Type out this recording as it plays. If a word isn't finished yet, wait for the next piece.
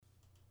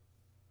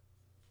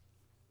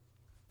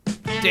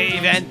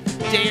Dave and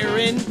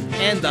Darren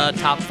and the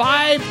top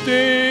 5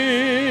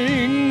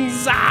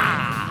 things.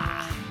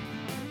 Cha.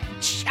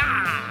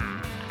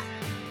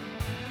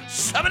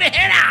 Somebody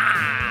hit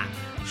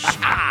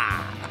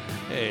Cha.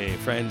 Hey,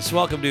 friends,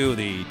 welcome to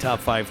the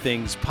Top 5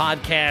 Things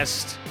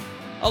podcast.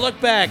 A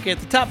look back at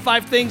the top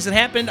 5 things that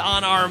happened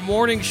on our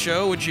morning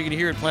show, which you can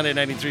hear at Planet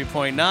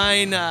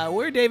 93.9.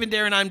 We're Dave and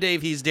Darren. I'm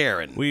Dave. He's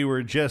Darren. We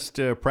were just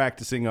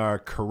practicing our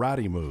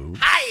karate moves.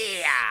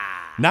 Hiya!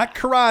 Not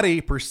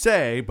karate per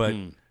se, but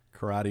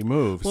karate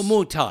moves. Well,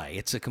 Muay Thai,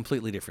 it's a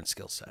completely different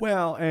skill set.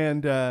 Well,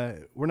 and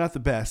we're not the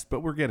best, but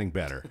we're getting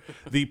better.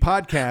 The I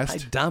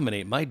podcast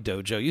dominate my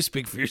dojo. You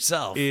speak for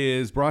yourself.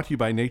 is brought to you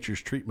by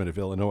Nature's Treatment of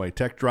Illinois.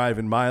 Tech Drive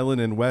in Milan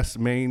and West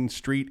Main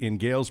Street in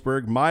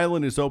Galesburg.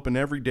 Milan is open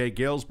every day.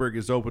 Galesburg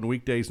is open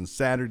weekdays and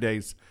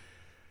Saturdays.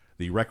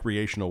 The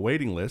recreational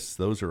waiting lists,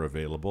 those are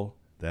available.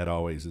 That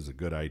always is a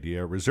good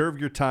idea. Reserve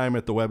your time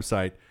at the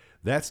website.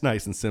 That's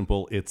nice and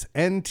simple. It's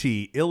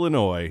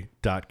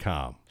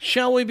ntillinois.com.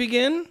 Shall we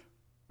begin?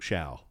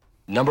 Shall.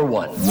 Number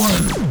one.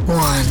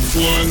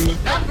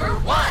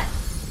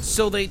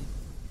 So they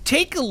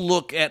take a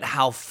look at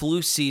how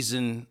flu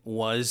season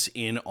was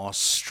in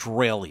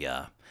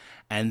Australia,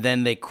 and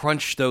then they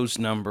crunch those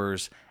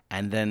numbers,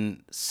 and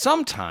then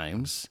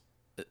sometimes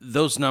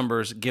those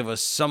numbers give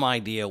us some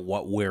idea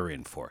what we're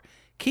in for.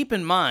 Keep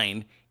in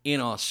mind,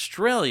 in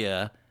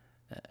Australia,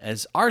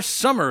 as our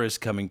summer is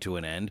coming to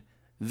an end,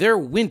 their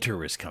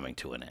winter is coming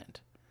to an end.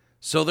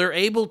 So they're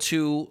able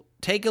to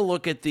take a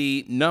look at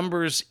the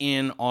numbers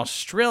in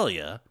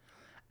Australia,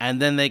 and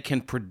then they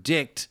can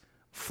predict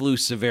flu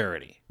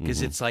severity,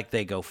 because it's like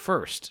they go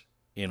first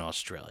in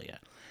Australia.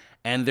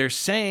 And they're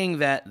saying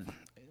that,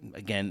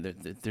 again,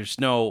 there's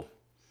no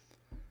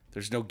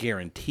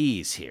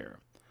guarantees here.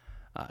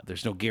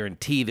 There's no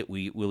guarantee that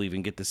we will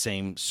even get the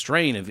same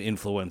strain of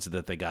influenza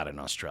that they got in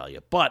Australia.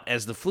 But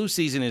as the flu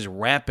season is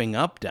wrapping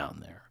up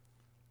down there,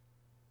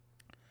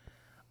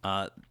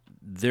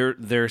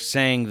 they're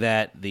saying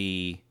that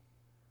the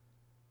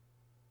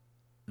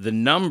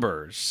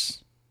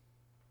numbers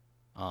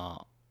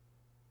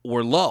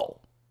were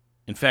low.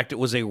 In fact, it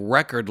was a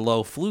record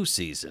low flu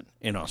season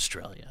in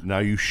Australia. Now,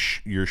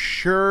 you're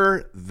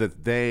sure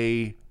that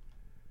they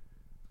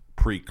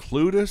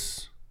preclude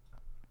us?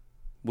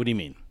 What do you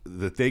mean?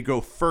 That they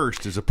go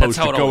first as opposed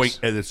how to it going always-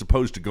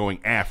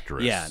 after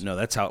us? Yeah, no,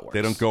 that's how it works.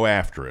 They don't go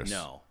after us.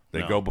 No.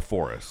 They go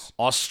before us.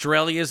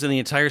 Australia's and the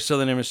entire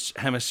southern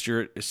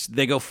hemisphere,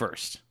 they go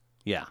first.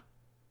 Yeah.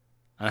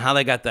 And how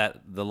they got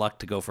the luck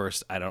to go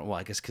first, I don't know. Well,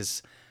 I guess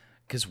because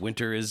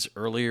winter is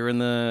earlier in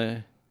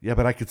the... Yeah,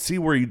 but I could see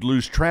where you'd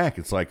lose track.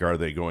 It's like, are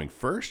they going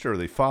first or are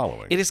they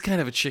following? It is kind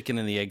of a chicken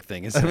and the egg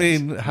thing, isn't I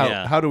it? mean,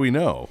 how do we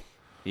know?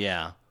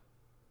 Yeah.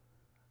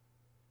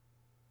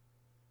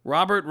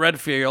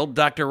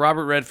 Dr.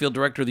 Robert Redfield,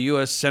 director of the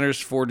U.S. Centers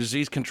for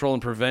Disease Control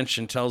and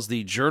Prevention, tells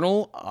the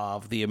Journal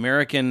of the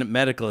American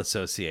Medical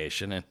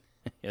Association, and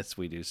yes,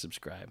 we do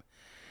subscribe,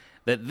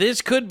 that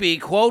this could be,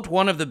 quote,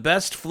 one of the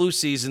best flu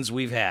seasons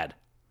we've had,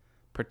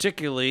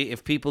 particularly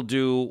if people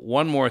do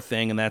one more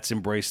thing, and that's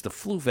embrace the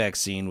flu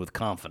vaccine with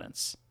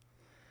confidence.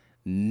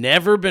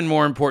 Never been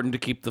more important to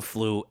keep the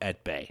flu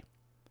at bay.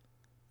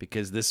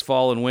 Because this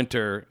fall and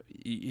winter,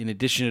 in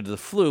addition to the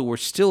flu, we're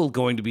still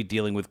going to be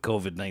dealing with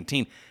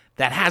COVID-19.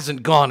 That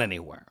hasn't gone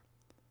anywhere.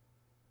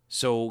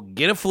 So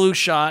get a flu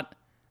shot,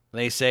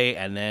 they say,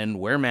 and then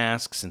wear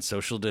masks and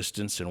social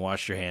distance and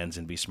wash your hands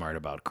and be smart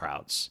about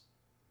crowds.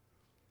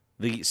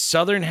 The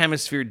Southern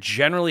Hemisphere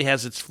generally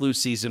has its flu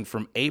season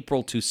from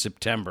April to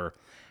September,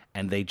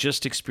 and they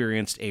just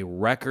experienced a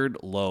record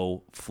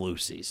low flu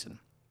season.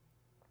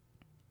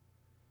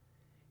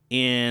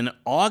 In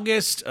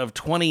August of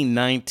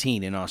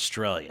 2019 in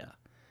Australia,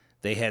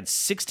 they had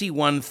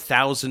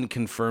 61,000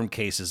 confirmed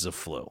cases of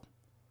flu.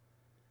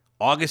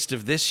 August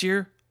of this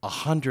year,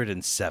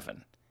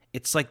 107.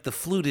 It's like the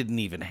flu didn't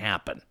even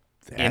happen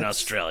in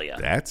Australia.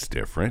 That's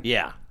different.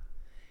 Yeah.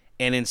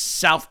 And in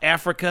South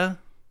Africa,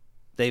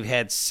 they've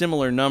had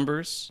similar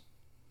numbers.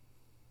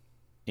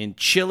 In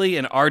Chile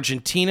and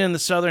Argentina in the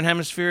Southern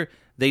Hemisphere,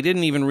 they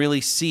didn't even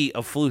really see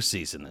a flu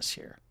season this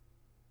year.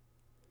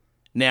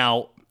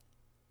 Now,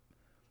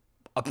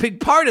 a big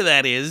part of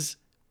that is,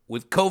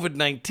 with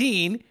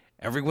COVID-19,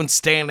 everyone's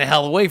staying the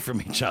hell away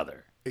from each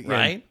other,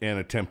 right? And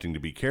attempting to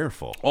be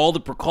careful. All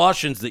the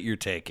precautions that you're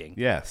taking.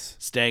 Yes.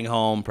 Staying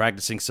home,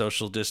 practicing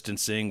social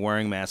distancing,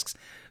 wearing masks.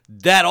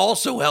 That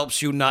also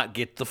helps you not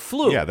get the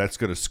flu. Yeah, that's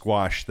going to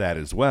squash that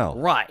as well.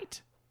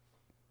 Right.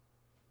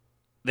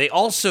 They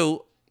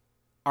also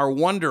are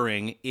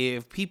wondering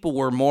if people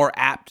were more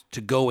apt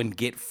to go and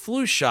get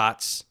flu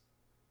shots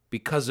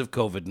because of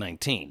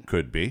COVID-19.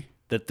 Could be.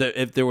 That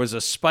if there was a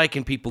spike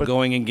in people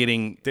going and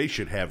getting They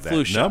should have flu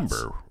that shots.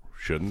 number,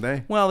 shouldn't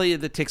they? Well,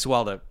 it takes a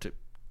while to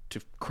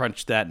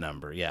crunch that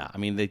number. Yeah, I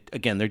mean,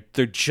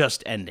 they're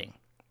just ending.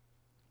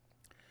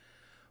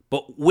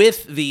 But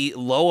with the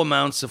low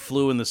amounts of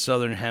flu in the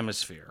Southern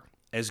Hemisphere,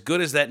 as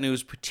good as that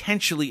news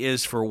potentially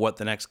is for what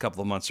the next couple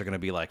of months are going to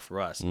be like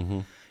for us,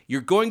 you're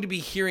going to be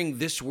hearing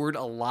this word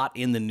a lot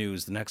in the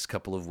news the next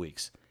couple of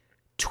weeks.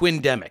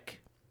 twindemic.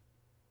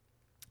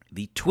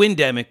 The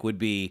twindemic would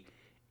be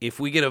if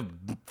we get a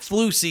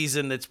flu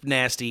season that's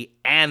nasty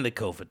and the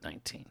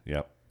COVID-19.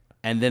 Yep.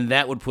 And then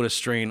that would put a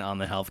strain on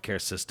the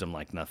healthcare system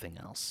like nothing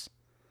else.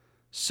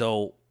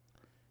 So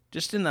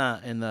just in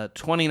the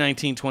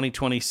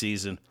 2019-2020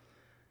 season,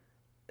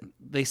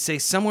 they say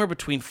somewhere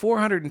between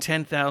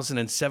 410,000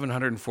 and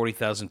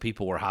 740,000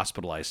 people were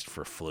hospitalized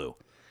for flu.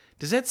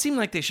 Does that seem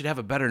like they should have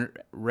a better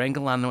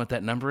wrangle on what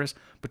that number is?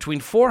 Between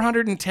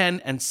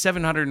 410 and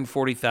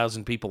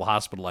 740,000 people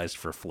hospitalized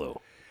for flu.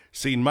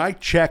 See, my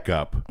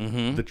checkup,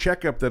 the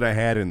checkup that I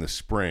had in the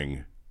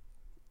spring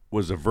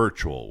was a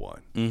virtual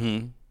one.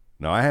 Mm-hmm.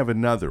 Now, I have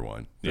another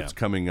one that's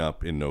coming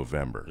up in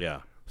November. Yeah.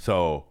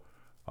 So,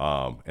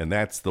 and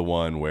that's the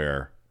one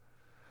where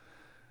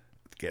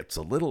it gets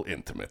a little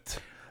intimate.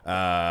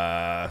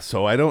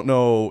 So I don't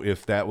know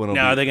if that one will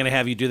Now, are they going to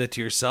have you do that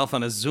to yourself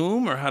on a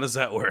Zoom, or how does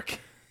that work?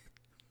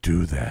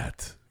 do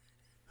that.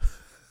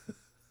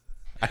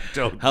 I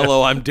don't know.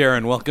 Hello, I'm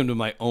Darren. Welcome to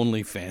my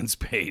OnlyFans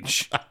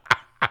page.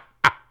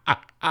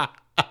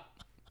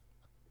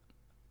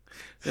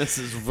 This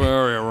is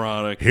very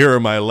erotic. Here are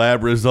my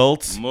lab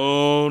results.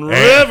 Moon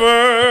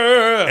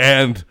River!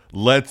 And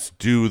let's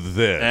do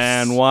this.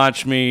 And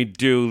watch me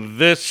do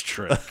this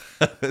trick.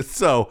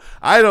 So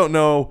I don't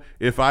know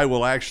if I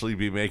will actually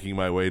be making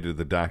my way to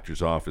the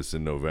doctor's office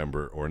in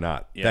November or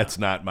not. Yeah. That's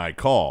not my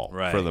call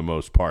for the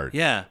most part.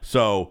 Yeah.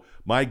 So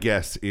my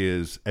guess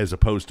is, as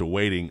opposed to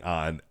waiting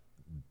on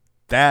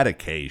that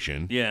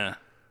occasion, Yeah.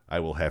 I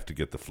will have to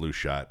get the flu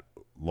shot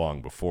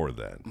long before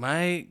then.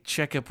 My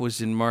checkup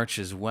was in March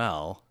as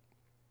well,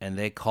 and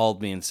they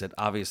called me and said,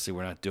 obviously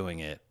we're not doing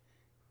it.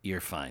 You're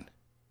fine.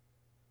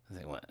 I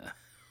think, what?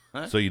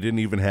 So you didn't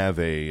even have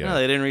a No,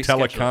 they didn't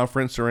reschedule.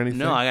 teleconference or anything?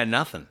 No, I got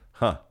nothing.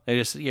 Huh. They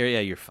just, yeah,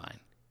 you're fine.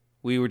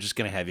 We were just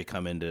going to have you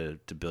come in to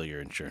bill your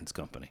insurance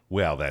company.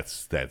 Well,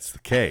 that's the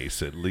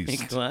case, at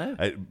least.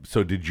 What?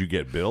 So did you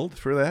get billed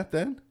for that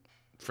then?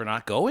 For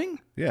not going?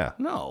 Yeah.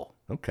 No.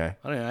 Okay.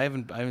 I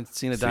haven't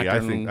seen a See, doctor.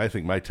 I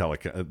think my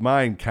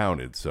mine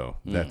counted, so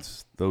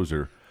those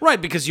are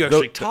Right, because you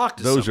actually talked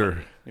to those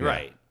somebody. are yeah.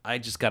 Right. I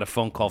just got a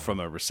phone call from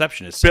a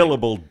receptionist. saying-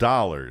 billable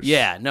dollars.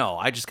 Yeah, no,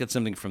 I just got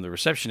something from the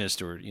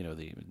receptionist or,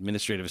 the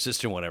administrative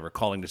assistant, whatever,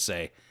 calling to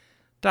say,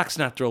 Doc's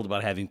not thrilled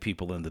about having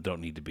people in that don't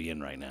need to be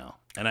in right now.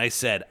 And I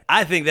said,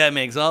 I think that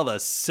makes all the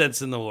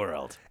sense in the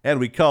world.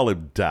 And we call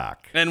him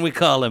Doc. And we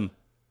call him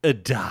a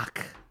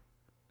Doc.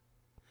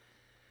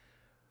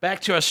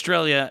 Back to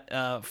Australia.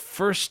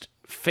 First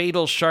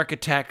fatal shark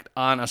attack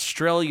on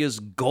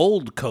Australia's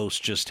Gold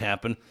Coast just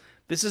happened.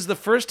 This is the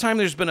first time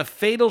there's been a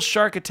fatal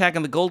shark attack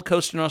on the Gold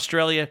Coast in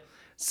Australia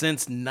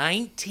since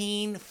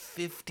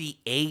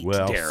 1958,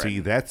 Well, Darren. see,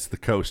 that's the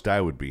coast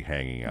I would be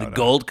hanging out The on.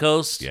 Gold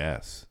Coast?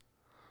 Yes.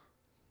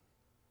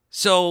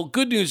 So,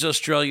 good news,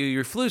 Australia,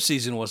 your flu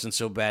season wasn't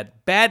so bad.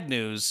 Bad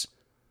news,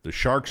 The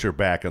sharks are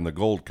back on the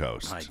Gold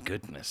Coast. my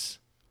goodness.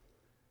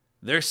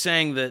 They're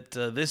saying that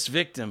this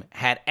victim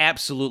had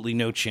absolutely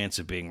no chance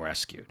of being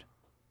rescued.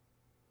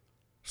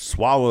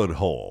 Swallowed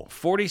whole.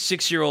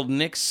 46-year-old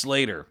Nick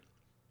Slater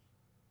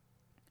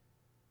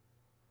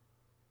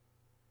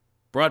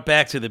brought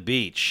back to the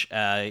beach.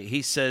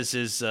 He says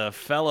his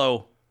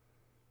fellow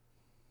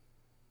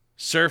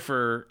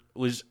surfer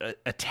was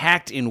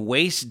attacked in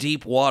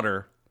waist-deep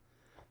water,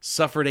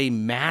 suffered a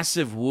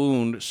massive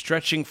wound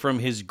stretching from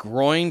his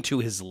groin to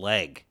his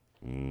leg.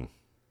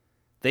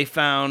 They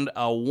found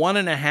a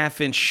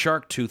 1.5-inch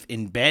shark tooth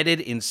embedded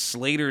in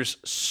Slater's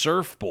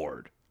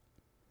surfboard.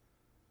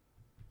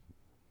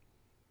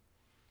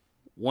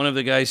 One of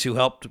the guys who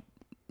helped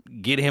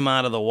get him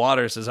out of the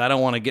water says, I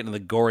don't want to get into the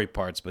gory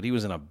parts, but he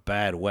was in a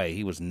bad way.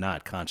 He was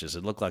not conscious.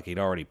 It looked like he'd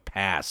already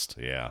passed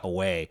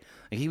away.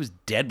 Like he was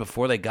dead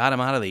before they got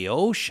him out of the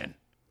ocean.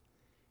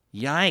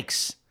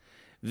 Yikes.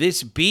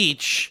 This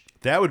beach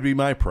That would be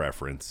my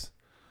preference.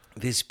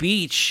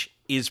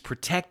 is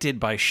protected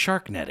by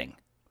shark netting.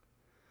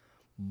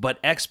 But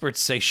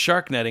experts say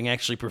shark netting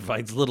actually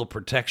provides little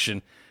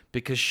protection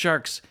because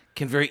sharks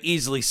can very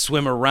easily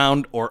swim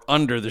around or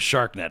under the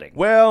shark netting.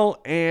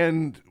 Well,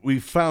 and we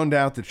found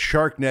out that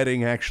shark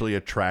netting actually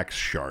attracts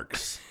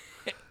sharks.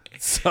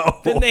 So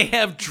Then they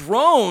have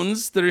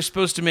drones that are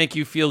supposed to make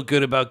you feel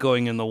good about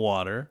going in the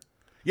water.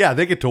 yeah,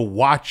 they get to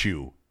watch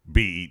you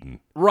be eaten.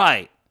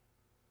 Right.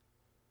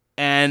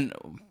 And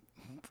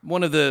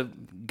one of the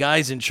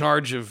guys in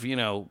charge of,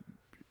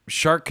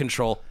 shark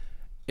control,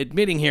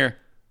 admitting here,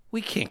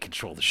 we can't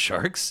control the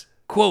sharks.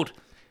 Quote,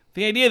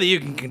 the idea that you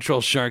can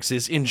control sharks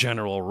is in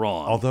general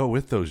wrong. Although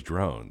with those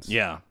drones,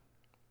 Yeah.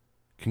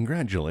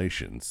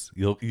 congratulations.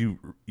 You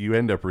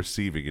end up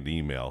receiving an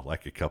email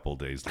like a couple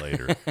days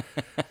later.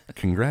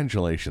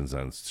 Congratulations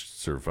on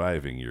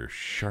surviving your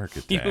shark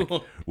attack.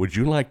 Would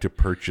you like to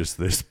purchase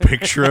this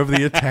picture of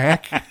the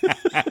attack?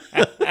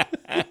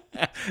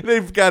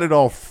 They've got it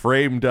all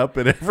framed up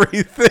and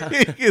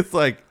everything. It's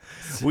like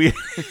we've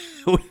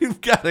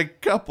got a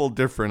couple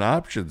different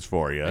options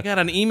for you. I got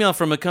an email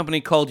from a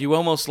company called You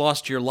Almost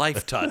Lost Your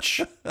Life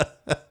Touch.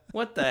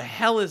 What the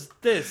hell is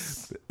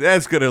this?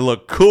 That's going to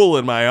look cool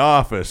in my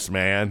office,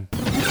 man.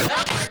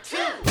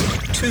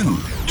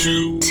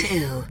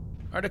 Two.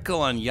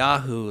 Article on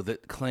Yahoo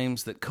that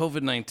claims that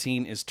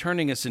COVID-19 is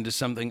turning us into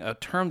a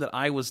term that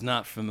I was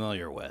not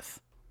familiar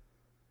with.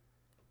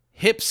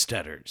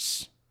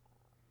 Hipsteaders.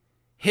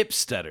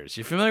 Hipsteaders.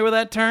 You familiar with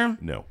that term?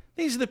 No.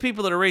 These are the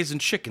people that are raising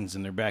chickens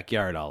in their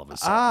backyard all of a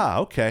sudden. Ah,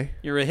 okay.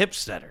 You're a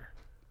hipsteader.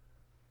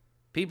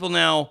 People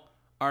now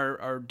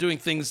are doing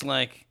things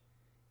like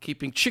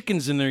keeping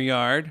chickens in their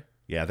yard.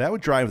 Yeah, that would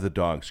drive the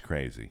dogs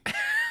crazy.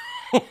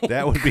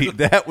 That would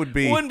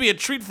be. Wouldn't be a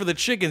treat for the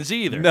chickens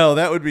either. No,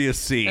 that would be a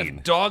scene.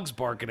 Have dogs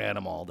barking at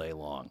them all day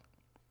long.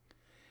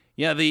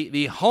 Yeah,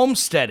 the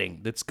homesteading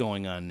that's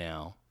going on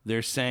now.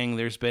 They're saying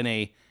there's been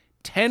a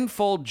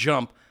tenfold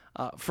jump.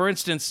 For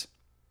instance,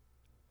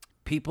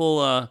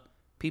 people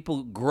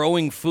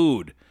growing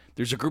food.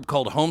 There's a group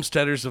called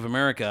Homesteaders of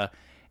America,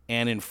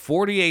 and in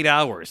 48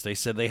 hours, they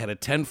said they had a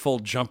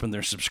tenfold jump in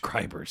their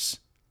subscribers.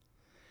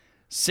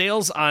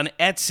 Sales on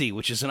Etsy,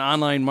 which is an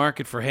online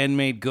market for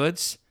handmade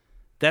goods,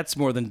 that's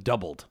more than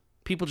doubled.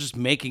 People just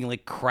making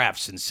like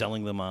crafts and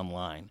selling them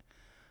online.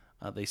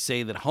 They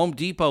say that Home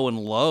Depot and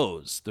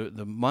Lowe's,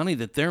 the money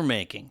that they're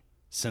making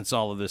since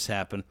all of this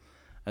happened,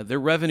 their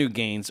revenue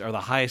gains are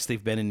the highest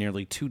they've been in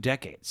nearly 2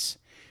 decades.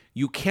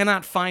 You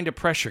cannot find a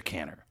pressure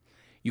canner.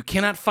 You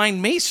cannot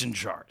find mason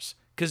jars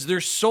because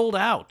they're sold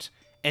out,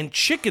 and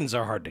chickens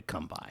are hard to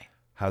come by.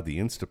 How'd the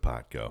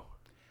Instapot go?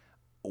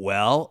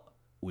 Well,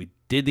 we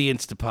did the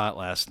Instapot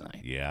last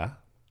night. Yeah?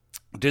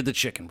 Did the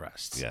chicken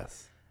breasts.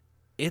 Yes.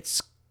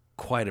 It's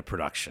quite a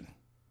production.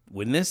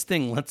 When this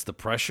thing lets the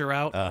pressure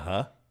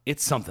out,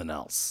 it's something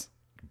else.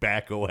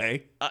 Back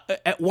away?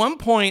 At one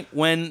point,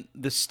 when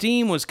the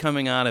steam was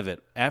coming out of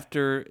it,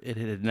 after it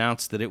had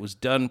announced that it was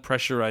done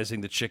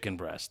pressurizing the chicken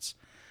breasts,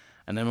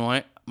 and then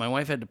my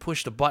wife had to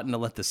push the button to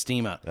let the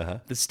steam out.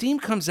 The steam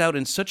comes out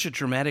in such a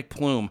dramatic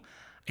plume,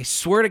 I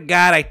swear to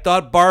God, I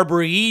thought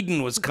Barbara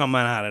Eden was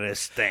coming out of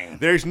this thing.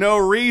 There's no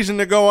reason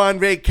to go on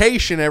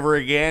vacation ever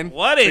again.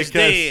 What is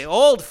the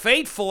Old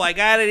Faithful? I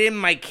got it in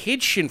my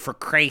kitchen, for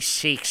Christ's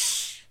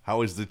sakes.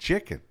 How is the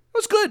chicken? It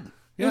was good.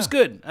 Yeah. It was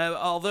good.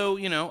 Although,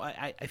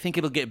 I think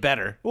it'll get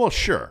better. Well,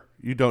 sure.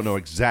 You don't know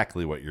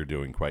exactly what you're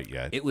doing quite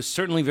yet. It was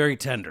certainly very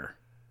tender.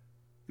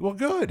 Well,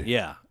 good.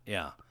 Yeah.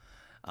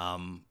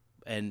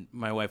 And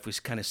my wife was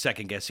kind of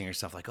second-guessing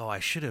herself, like, oh, I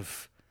should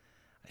have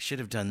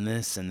done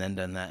this and then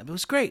done that. It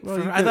was great.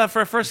 Well, I thought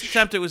for a first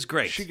attempt, it was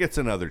great. She gets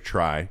another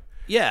try.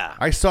 Yeah.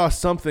 I saw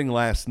something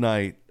last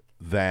night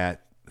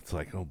that it's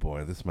like, oh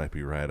boy, this might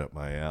be right up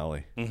my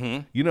alley.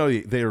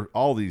 Mm-hmm. There are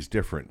all these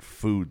different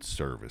food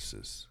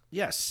services.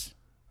 Yes.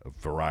 A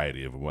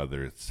variety of them,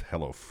 whether it's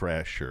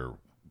HelloFresh or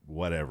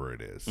whatever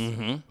it is.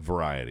 Mm-hmm.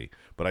 Variety.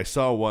 But I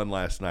saw one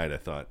last night. I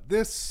thought,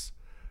 this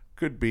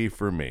could be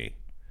for me.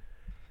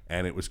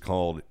 And it was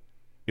called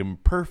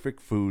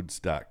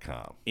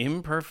imperfectfoods.com.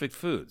 Imperfect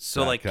Foods.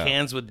 So like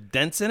cans with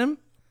dents in them?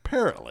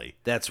 Apparently.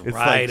 That's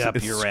right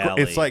up your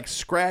alley. It's like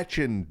scratch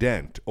and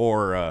dent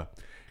or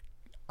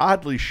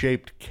oddly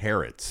shaped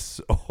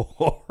carrots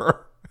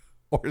or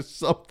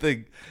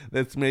something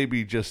that's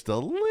maybe just a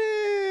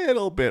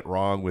little bit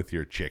wrong with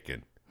your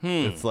chicken.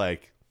 It's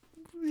like,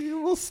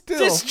 well, still.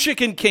 This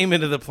chicken came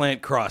into the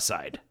plant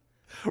cross-eyed.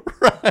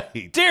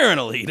 Right. Darren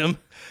will eat him.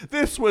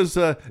 This was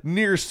a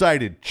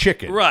nearsighted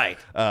chicken. Right.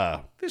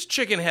 This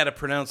chicken had a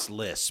pronounced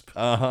lisp.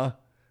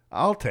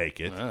 I'll take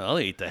it. I'll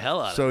eat the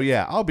hell out of it. So,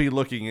 yeah, I'll be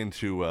looking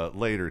into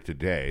later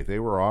today. They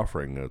were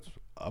offering us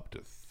up to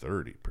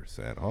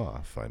 30%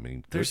 off. I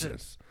mean, there's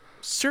goodness.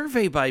 A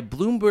survey by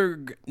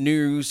Bloomberg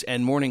News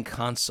and Morning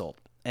Consult,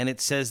 and it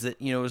says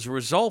that, as a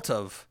result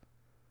of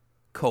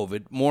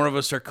COVID, more of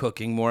us are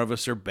cooking, more of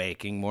us are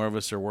baking, more of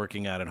us are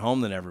working out at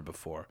home than ever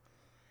before.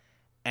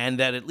 And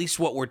that at least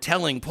what we're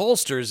telling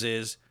pollsters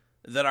is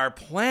that our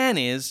plan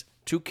is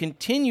to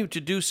continue to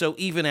do so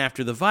even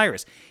after the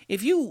virus.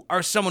 If you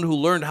are someone who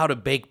learned how to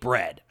bake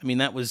bread, I mean,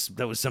 that was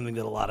something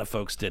that a lot of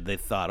folks did. They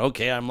thought,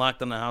 okay, I'm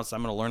locked in the house,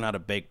 I'm going to learn how to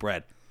bake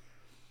bread.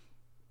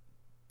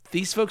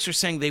 These folks are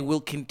saying they will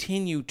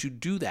continue to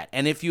do that.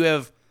 And if you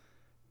have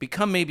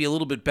become maybe a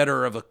little bit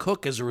better of a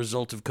cook as a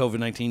result of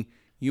COVID-19,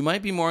 you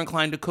might be more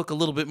inclined to cook a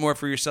little bit more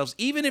for yourselves,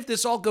 even if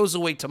this all goes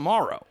away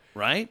tomorrow,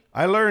 right?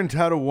 I learned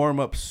how to warm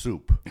up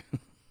soup.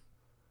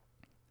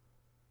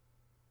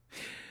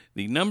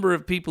 The number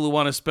of people who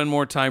want to spend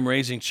more time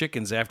raising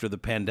chickens after the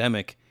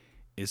pandemic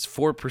is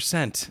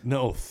 4%.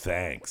 No,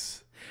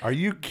 thanks. Are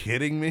you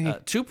kidding me?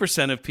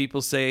 2% of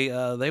people say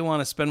they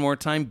want to spend more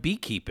time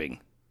beekeeping.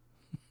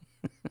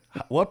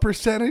 What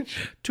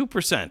percentage?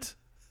 2%.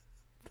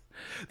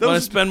 Want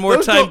to spend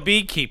more time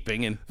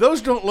beekeeping. And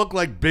those don't look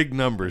like big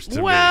numbers to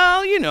me.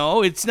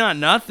 Well, it's not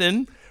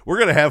nothing. We're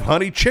going to have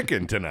honey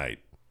chicken tonight.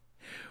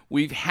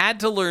 We've had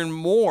to learn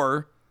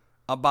more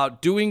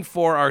about doing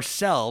for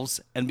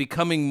ourselves and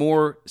becoming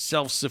more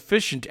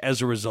self-sufficient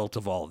as a result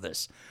of all of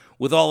this,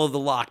 with all of the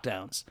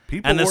lockdowns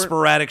and the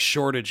sporadic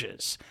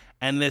shortages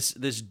and this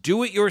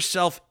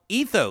do-it-yourself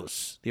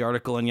ethos. The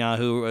article on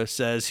Yahoo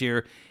says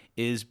here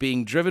is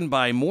being driven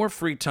by more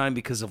free time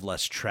because of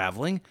less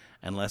traveling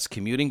and less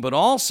commuting, but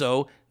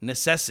also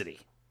necessity.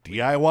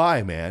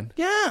 DIY, man.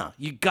 Yeah,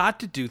 you got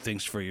to do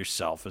things for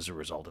yourself as a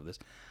result of this.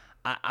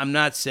 I'm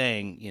not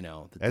saying,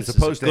 that As this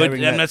opposed is a to good,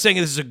 having I'm that- not saying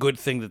this is a good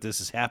thing that this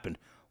has happened,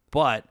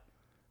 but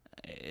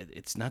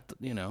it's not,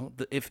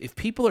 if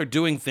people are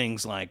doing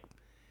things like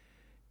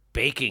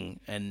baking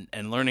and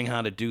learning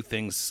how to do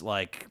things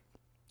like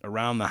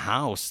around the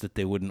house that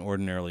they wouldn't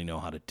ordinarily know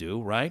how to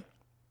do, right?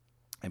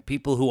 And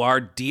people who are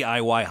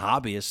DIY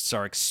hobbyists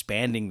are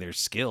expanding their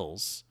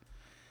skills.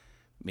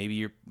 Maybe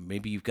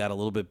you've got a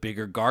little bit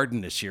bigger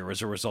garden this year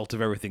as a result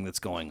of everything that's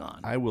going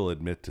on. I will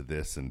admit to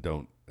this, and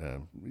don't.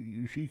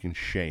 You can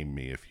shame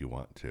me if you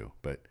want to,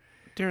 but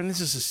Darren, this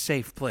is a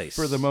safe place.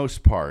 for the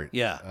most part,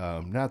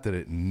 Yeah. not that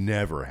it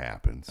never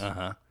happens,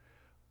 Uh-huh.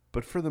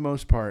 but for the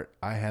most part,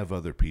 I have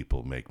other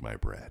people make my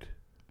bread.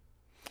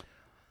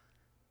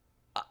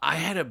 I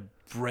had a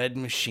bread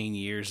machine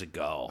years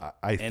ago.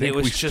 I and think it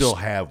was we just, still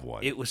have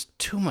one. It was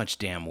too much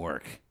damn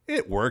work.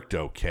 It worked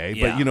okay,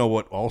 Yeah. but you know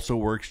what also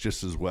works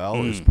just as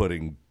well is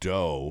putting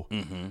dough,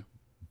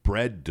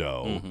 bread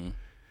dough,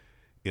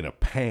 in a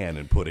pan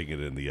and putting it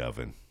in the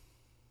oven.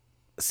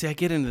 See, I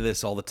get into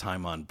this all the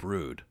time on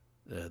Brood,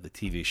 the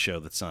TV show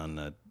that's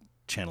on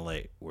Channel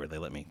 8, where they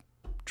let me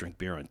drink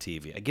beer on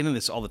TV. I get into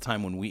this all the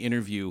time when we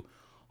interview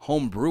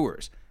home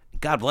brewers.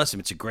 God bless them,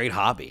 it's a great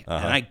hobby,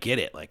 and I get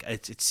it. Like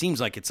it seems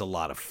like it's a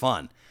lot of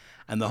fun,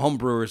 and the home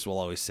brewers will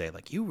always say,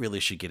 like, you really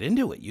should get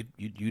into it.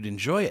 You'd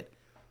enjoy it.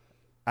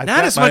 I've Not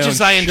got as my much own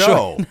as I enjoy.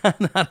 show.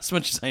 Not as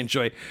much as I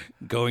enjoy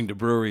going to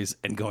breweries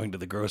and going to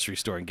the grocery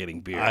store and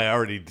getting beer. I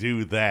already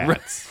do that.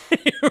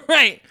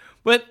 Right.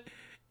 But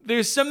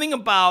there's something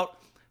about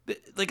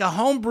like a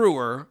home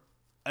brewer,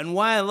 and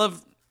why I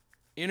love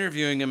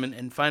interviewing them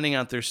and finding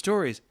out their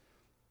stories,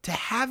 to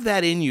have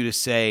that in you to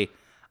say,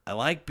 I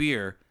like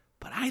beer,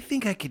 but I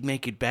think I could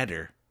make it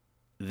better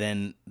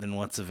than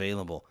what's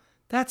available.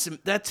 That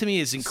to me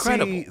is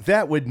incredible. See,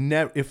 that would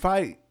never. If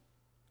I'm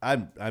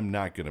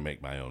not going to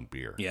make my own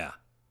beer. Yeah.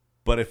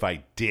 But if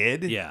I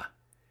did, Yeah.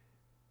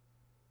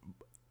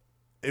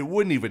 it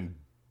wouldn't even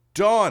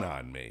dawn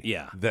on me.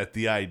 Yeah. That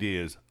the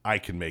idea is I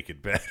can make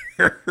it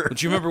better.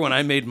 But you remember when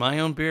I made my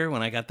own beer?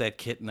 When I got that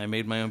kit and I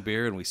made my own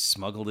beer and we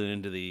smuggled it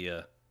into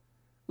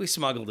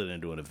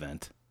an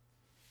event.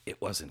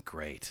 It wasn't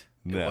great.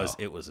 No.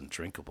 It wasn't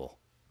drinkable.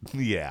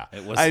 Yeah.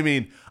 It was- I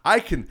mean, I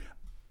can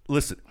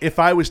listen, if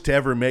I was to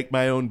ever make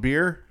my own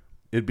beer,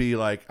 it'd be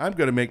like, I'm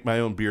going to make my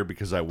own beer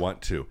because I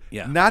want to.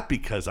 Yeah. Not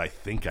because I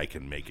think I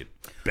can make it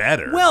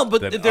better. Well,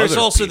 but than there's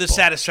other also the people.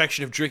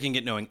 satisfaction of drinking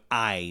it knowing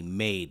I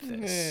made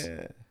this.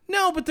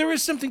 No, but there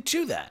is something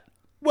to that.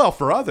 Well,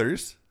 for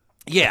others,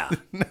 Yeah.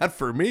 not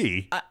for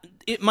me.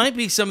 It might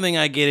be something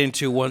I get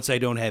into once I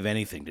don't have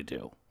anything to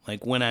do.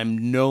 Like when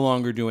I'm no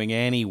longer doing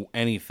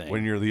anything.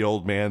 When you're the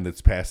old man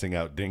that's passing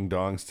out ding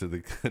dongs to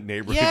the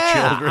neighborhood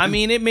yeah, children. I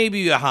mean, it may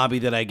be a hobby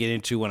that I get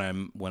into when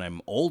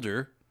I'm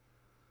older.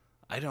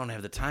 I don't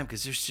have the time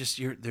because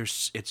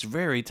it's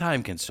very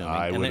time consuming.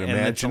 I would it's a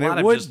imagine lot it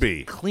of would just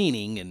be.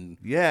 cleaning and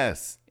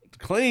Yes.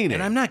 Cleaning.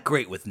 I'm not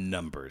great with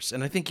numbers,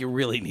 and I think you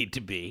really need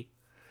to be.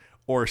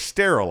 Or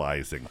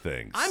sterilizing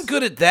things. I'm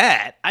good at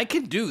that. I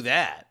can do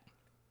that.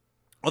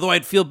 Although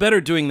I'd feel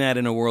better doing that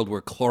in a world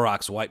where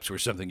Clorox wipes were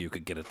something you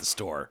could get at the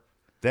store.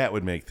 That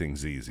would make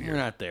things We're easier.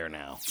 not there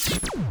now.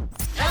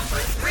 Number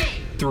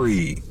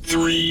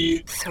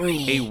three.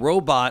 A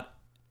robot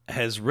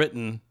has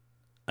written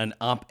an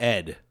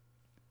op-ed.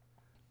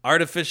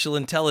 Artificial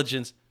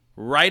intelligence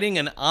writing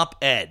an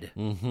op-ed.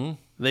 Mm-hmm.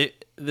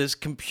 This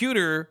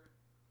computer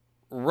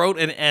wrote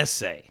an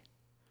essay.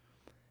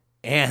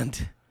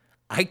 And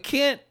I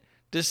can't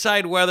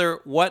decide whether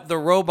what the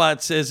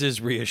robot says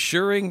is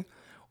reassuring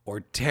or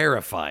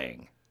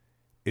terrifying.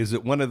 Is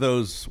it one of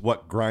those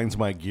what grinds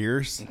my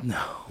gears?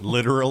 No.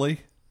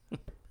 Literally?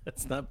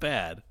 That's not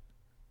bad.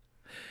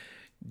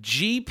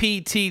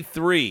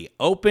 GPT-3,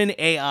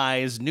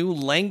 OpenAI's new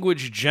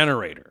language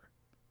generator,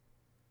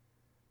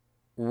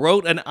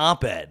 wrote an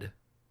op-ed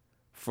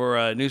for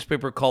a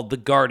newspaper called The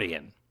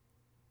Guardian.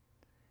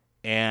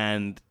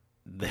 And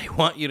they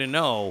want you to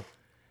know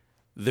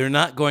they're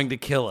not going to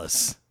kill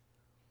us.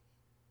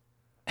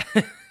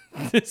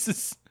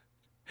 This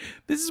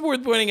is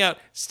worth pointing out.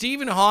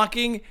 Stephen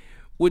Hawking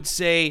would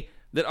say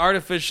that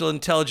artificial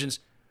intelligence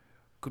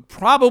could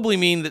probably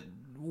mean that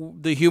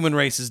the human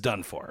race is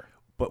done for.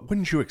 But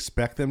wouldn't you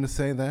expect them to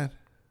say that?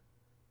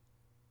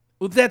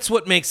 Well, that's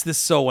what makes this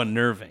so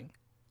unnerving.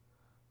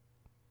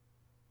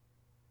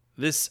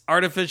 This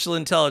artificial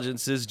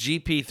intelligence, this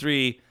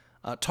GP3,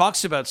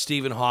 talks about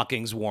Stephen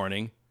Hawking's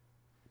warning,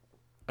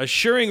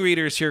 assuring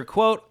readers here,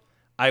 quote,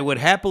 I would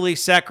happily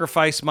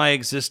sacrifice my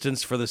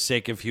existence for the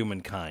sake of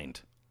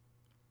humankind.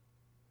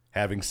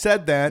 Having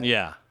said that,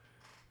 Yeah.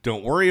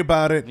 don't worry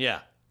about it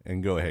Yeah.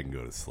 and go ahead and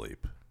go to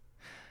sleep.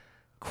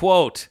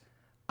 Quote,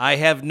 I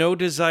have no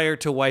desire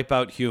to wipe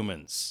out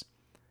humans.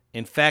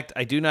 In fact,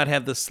 I do not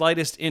have the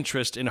slightest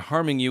interest in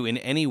harming you in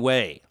any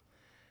way.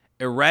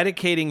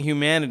 Eradicating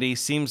humanity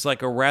seems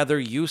like a rather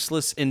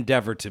useless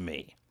endeavor to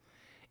me.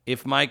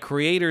 If my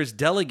creators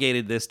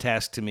delegated this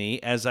task to me,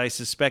 as I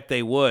suspect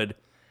they would,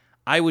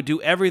 I would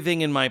do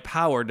everything in my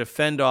power to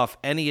fend off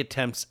any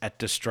attempts at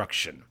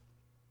destruction.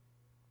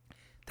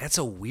 That's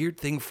a weird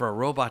thing for a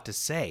robot to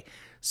say.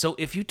 So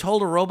if you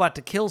told a robot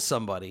to kill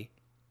somebody,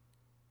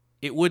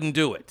 it wouldn't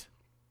do it.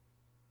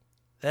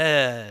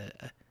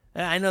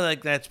 I know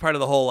like that's part of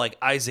the whole like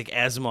Isaac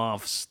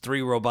Asimov's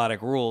 3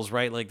 robotic rules,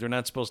 right? Like they're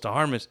not supposed to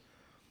harm us.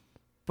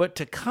 But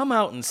to come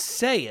out and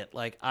say it,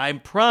 like, I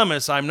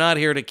promise I'm not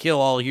here to kill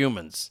all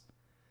humans.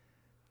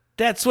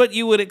 That's what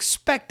you would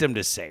expect him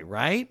to say,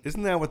 right?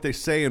 Isn't that what they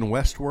say in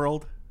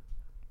Westworld?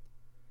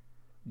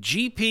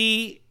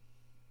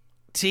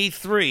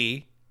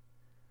 GPT-3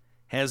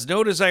 has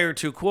no desire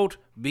to, quote,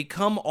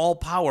 become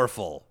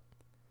all-powerful,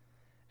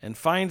 and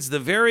finds the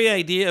very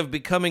idea of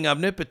becoming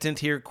omnipotent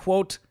here,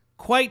 quote,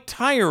 quite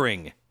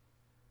tiring.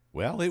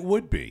 Well, it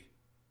would be.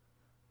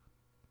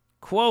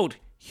 Quote,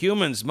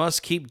 humans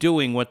must keep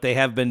doing what they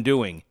have been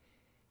doing,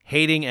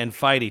 hating and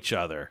fighting each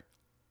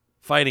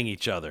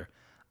other.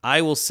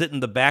 I will sit in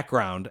the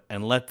background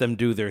and let them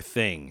do their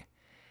thing.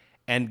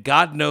 And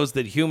God knows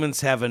that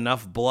humans have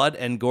enough blood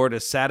and gore to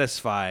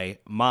satisfy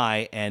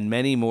my and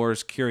many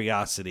more's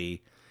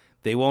curiosity.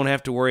 They won't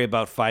have to worry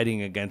about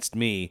fighting against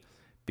me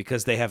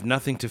because they have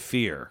nothing to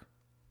fear.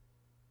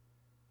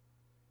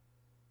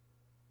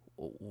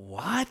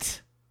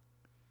 What?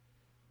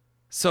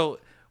 So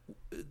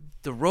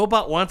the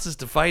robot wants us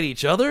to fight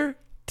each other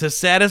to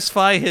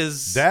satisfy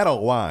his...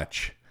 That'll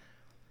watch.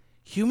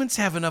 Humans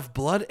have enough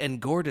blood and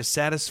gore to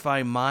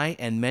satisfy my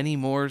and many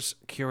more's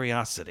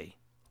curiosity.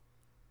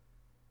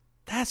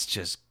 That's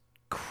just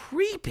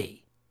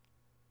creepy.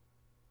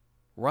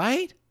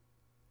 Right?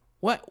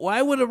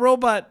 Why would a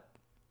robot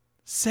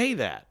say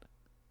that?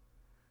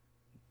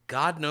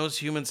 God knows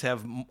humans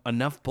have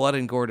enough blood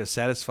and gore to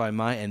satisfy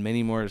my and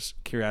many more's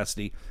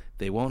curiosity.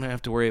 They won't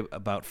have to worry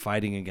about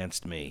fighting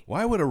against me.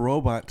 Why would a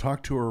robot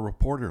talk to a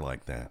reporter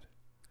like that?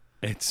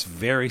 It's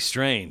very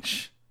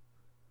strange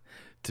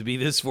to be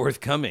this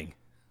forthcoming.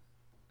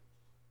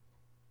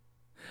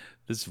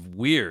 This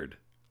weird.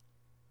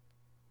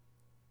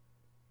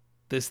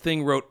 This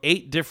thing wrote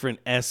 8 different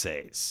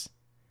essays,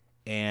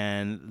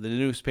 and the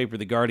newspaper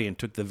The Guardian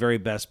took the very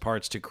best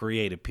parts to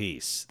create a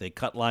piece. They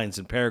cut lines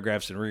and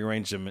paragraphs and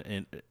rearranged them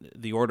in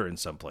the order in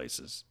some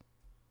places.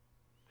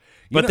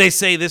 But they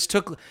say this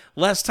took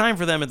less time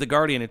for them at The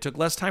Guardian. It took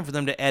less time for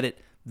them to edit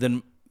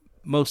than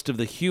most of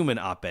the human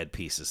op-ed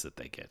pieces that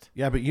they get.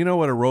 Yeah, but you know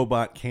what a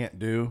robot can't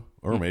do?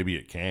 Or maybe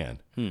it can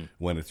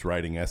when it's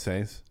writing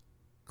essays?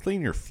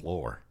 Clean your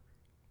floor.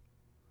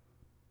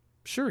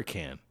 Sure it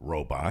can.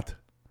 Robot.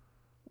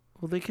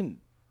 Well, they can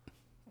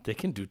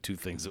do 2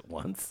 things at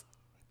once.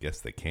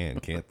 Guess they can,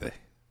 can't they?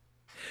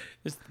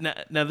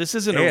 Now this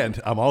isn't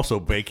And I'm also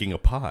baking a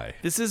pie.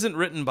 This isn't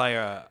written by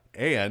a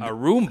And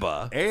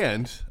Roomba.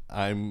 And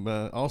I'm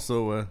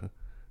also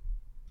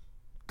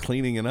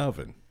cleaning an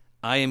oven.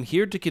 I am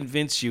here to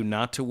convince you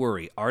not to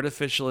worry.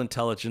 Artificial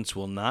intelligence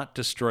will not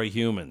destroy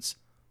humans.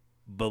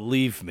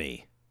 Believe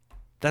me.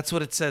 That's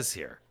what it says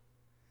here.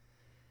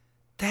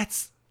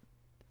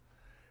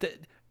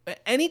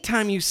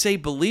 Anytime you say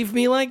believe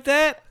me like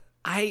that,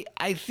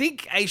 I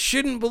think I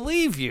shouldn't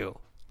believe you.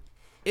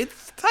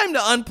 It's time to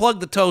unplug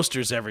the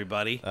toasters,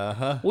 everybody.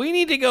 Uh-huh. We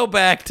need to go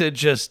back to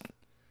just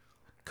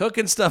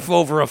cooking stuff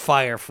over a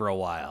fire for a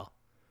while.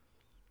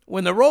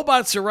 When the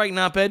robots are writing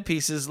op-ed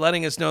pieces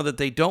letting us know that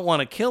they don't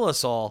want to kill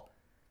us all,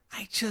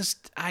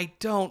 I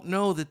don't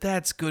know that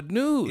that's good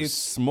news.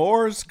 It's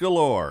s'mores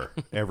galore,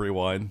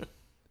 everyone.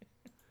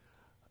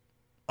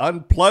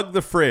 Unplug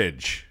the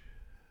fridge.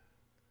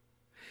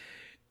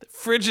 The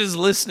fridge is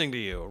listening to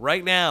you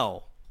right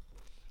now.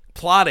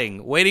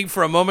 Plotting, waiting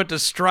for a moment to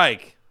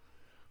strike.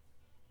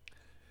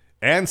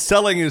 And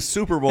selling his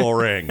Super Bowl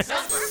ring.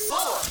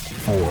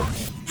 Number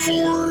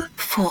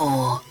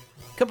 4.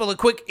 Couple of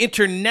quick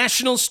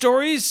international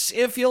stories,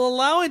 if you'll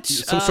allow it.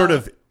 Some sort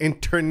of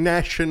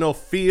international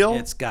feel.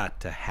 It's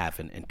got to have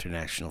an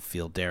international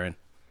feel, Darren.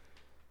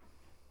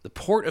 The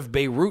port of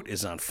Beirut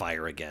is on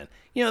fire again.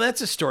 You know,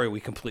 that's a story we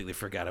completely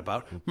forgot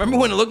about. Remember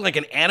when it looked like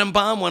an atom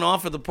bomb went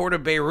off at the port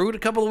of Beirut a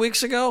couple of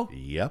weeks ago?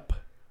 Yep.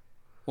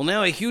 Well,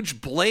 now a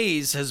huge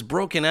blaze has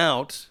broken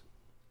out.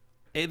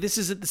 This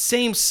is at the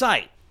same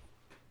site,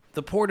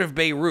 the port of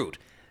Beirut.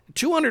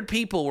 200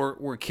 people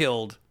were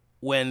killed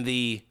when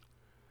the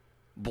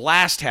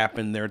blast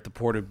happened there at the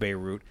port of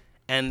Beirut.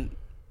 And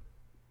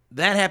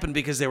that happened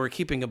because they were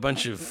keeping a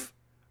bunch of,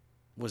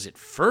 was it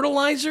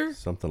fertilizer?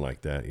 Something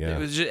like that, yeah. It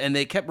was just, and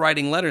they kept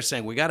writing letters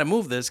saying, we got to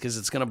move this because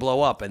it's going to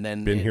blow up. And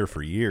then Been here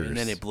for years. And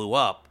then it blew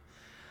up.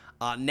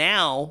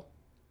 Now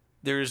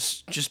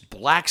there's just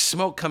black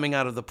smoke coming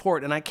out of the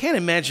port. And I can't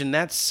imagine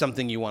that's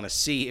something you want to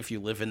see if you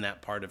live in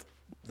that part of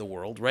the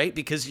world, right?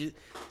 Because it's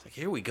like,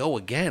 here we go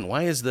again.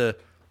 Why is the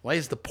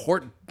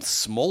port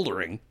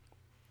smoldering?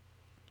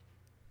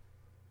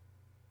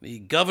 The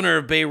governor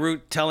of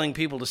Beirut telling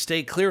people to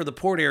stay clear of the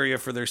port area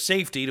for their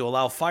safety to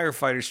allow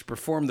firefighters to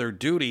perform their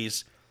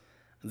duties.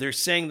 They're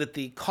saying that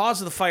the cause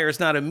of the fire is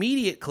not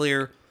immediately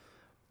clear,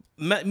 but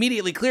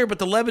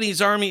the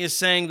Lebanese army is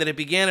saying that it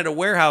began at a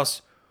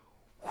warehouse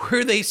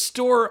where they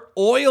store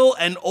oil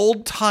and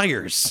old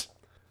tires.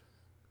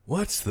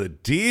 What's the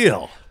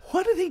deal?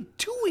 What are they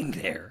doing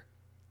there?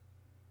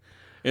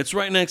 It's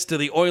right next to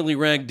the Oily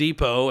Rag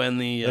Depot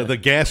and The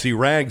gassy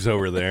rags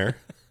over there.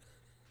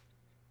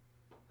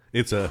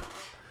 It's a...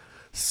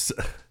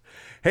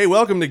 Hey,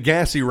 welcome to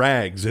Gassy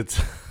Rags.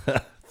 It's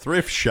a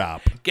thrift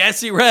shop.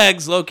 Gassy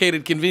Rags,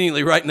 located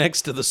conveniently right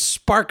next to the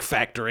Spark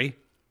Factory.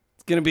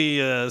 It's going to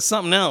be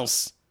something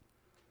else.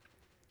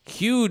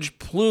 Huge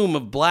plume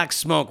of black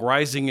smoke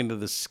rising into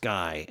the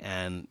sky.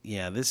 And,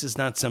 yeah, this is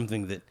not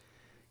something that...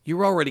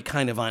 You're already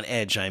kind of on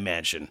edge, I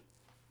imagine,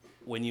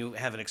 when you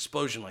have an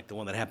explosion like the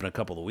one that happened a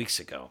couple of weeks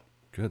ago.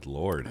 Good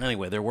Lord.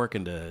 Anyway, they're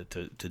working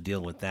to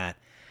deal with that.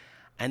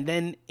 And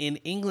then in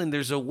England,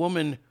 there's a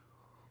woman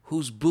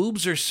whose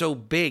boobs are so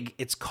big,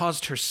 it's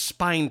caused her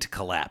spine to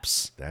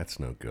collapse. That's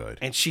no good.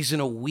 And she's in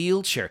a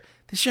wheelchair.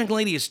 This young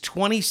lady is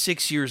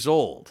 26 years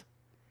old.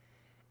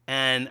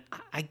 And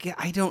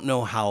I don't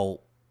know how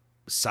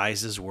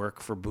sizes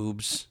work for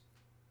boobs.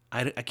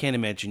 I can't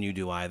imagine you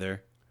do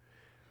either.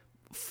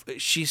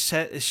 It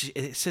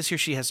says here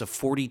she has a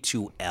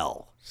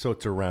 42L. So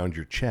it's around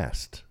your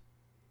chest.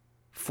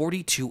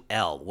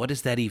 42L. What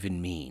does that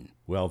even mean?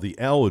 Well, the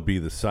L would be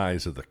the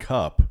size of the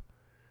cup,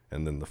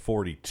 and then the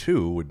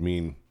 42 would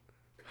mean...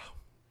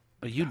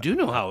 You do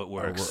know how it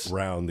works.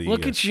 Around the...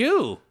 Look at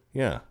you.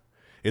 Yeah.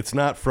 It's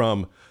not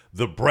from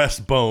the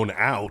breastbone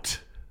out.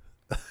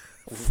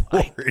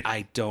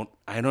 I don't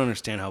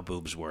understand how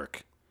boobs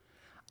work.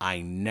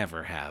 I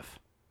never have.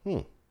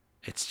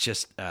 It's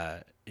just...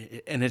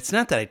 and it's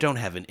not that I don't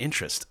have an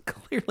interest.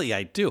 Clearly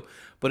I do.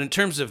 But in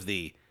terms of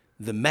the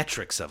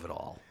metrics of it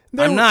all,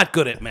 I'm not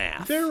good at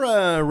math.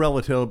 They're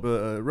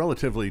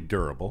relatively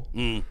durable.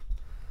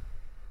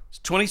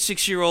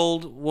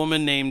 26-year-old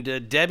woman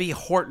named Debbie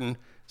Horton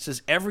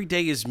says every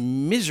day is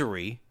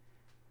misery.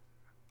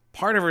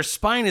 Part of her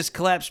spine has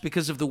collapsed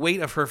because of the weight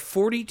of her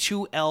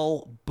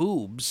 42L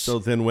boobs. So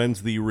then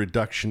when's the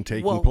reduction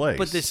taking place?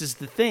 But this is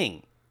the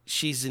thing.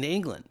 She's in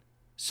England,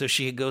 so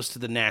she goes to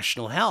the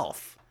National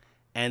Health.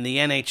 And the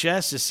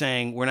NHS is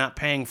saying, we're not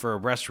paying for a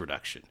breast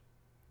reduction.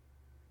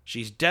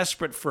 She's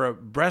desperate for a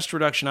breast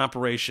reduction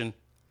operation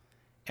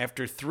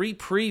after 3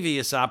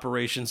 previous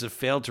operations have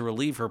failed to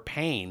relieve her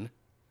pain.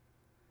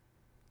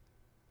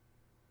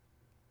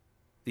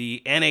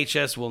 The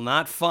NHS will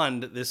not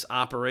fund this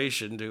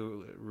operation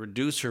to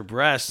reduce her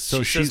breasts.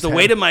 So she says the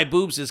weight of my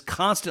boobs is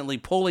constantly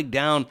pulling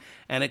down,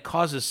 and it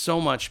causes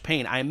so much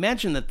pain. I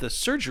imagine that the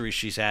surgery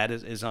she's had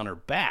is on her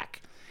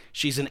back.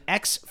 She's an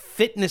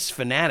ex-fitness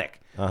fanatic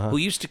who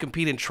used to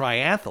compete in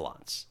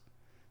triathlons.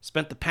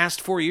 Spent the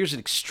past 4 years in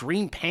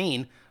extreme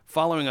pain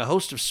following a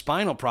host of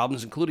spinal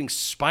problems, including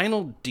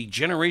spinal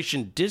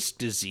degeneration disc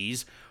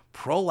disease,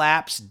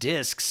 prolapse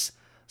discs,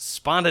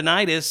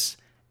 spondylitis,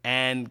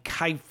 and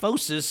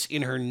kyphosis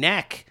in her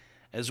neck,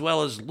 as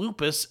well as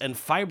lupus and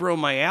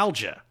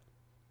fibromyalgia.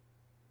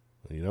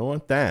 You don't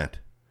want that.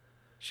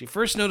 She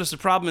first noticed the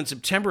problem in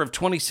September of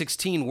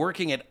 2016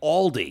 working at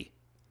Aldi.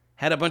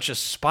 Had a bunch of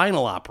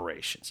spinal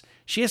operations.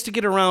 She has to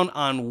get around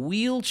on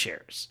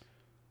wheelchairs.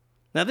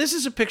 Now, this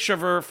is a picture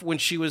of her when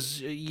she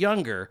was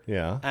younger.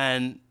 Yeah.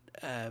 And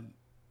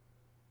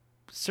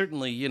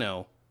certainly,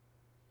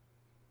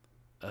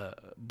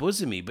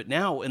 bosomy. But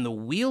now in the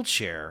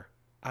wheelchair,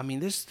 I mean,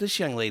 this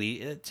young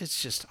lady,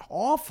 it's just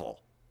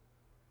awful.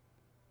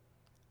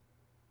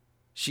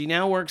 She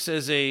now works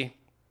as a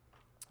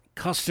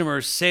customer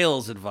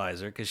sales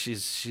advisor because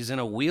she's in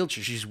a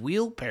wheelchair. She's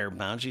wheelchair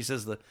bound. She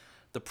says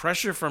the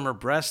pressure from her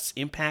breasts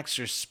impacts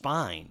her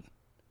spine.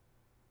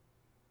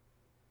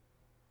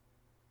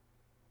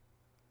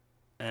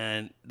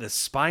 And the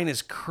spine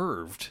is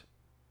curved,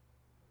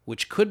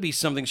 which could be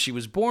something she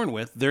was born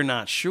with. They're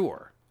not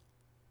sure.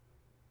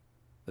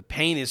 The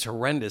pain is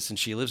horrendous, and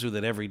she lives with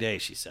it every day,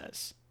 she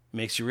says.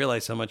 Makes you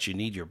realize how much you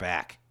need your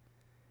back.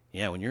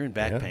 Yeah, when you're in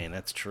back pain,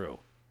 that's true.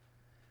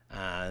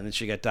 And then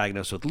she got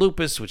diagnosed with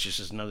lupus, which is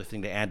just another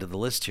thing to add to the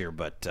list here.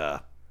 But,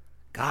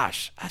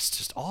 gosh, that's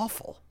just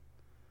awful.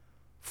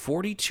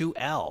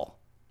 42L,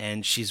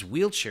 and she's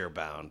wheelchair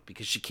bound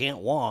because she can't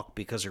walk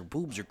because her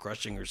boobs are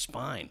crushing her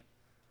spine.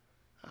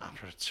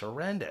 It's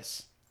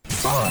horrendous.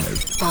 Five.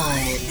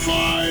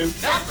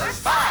 Number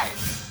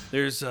 5.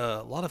 There's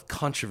a lot of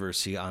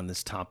controversy on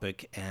this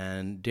topic,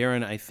 and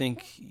Darren, I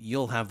think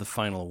you'll have the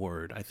final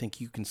word. I think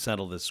you can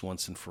settle this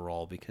once and for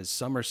all, because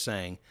some are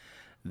saying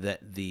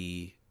that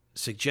the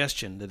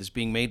suggestion that is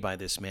being made by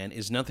this man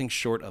is nothing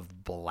short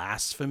of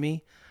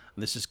blasphemy.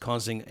 This is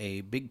causing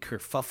a big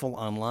kerfuffle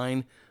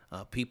online.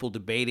 People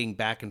debating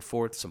back and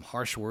forth. Some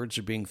harsh words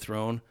are being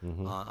thrown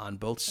on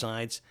both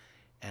sides.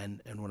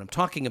 And what I'm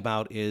talking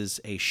about is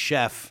a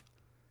chef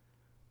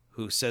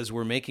who says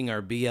we're making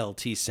our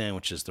BLT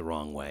sandwiches the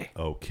wrong way.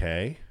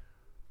 Okay.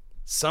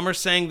 Some are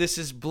saying this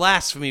is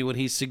blasphemy, what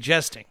he's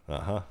suggesting.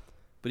 Uh-huh.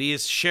 But he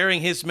is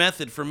sharing his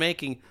method for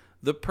making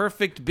the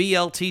perfect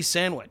BLT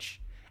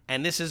sandwich.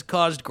 And this has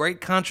caused great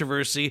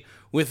controversy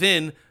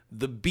within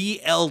the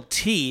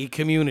BLT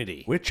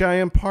community. Which I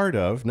am part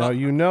of. Now,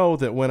 you know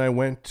that when I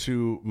went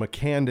to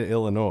Makanda,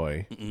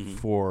 Illinois,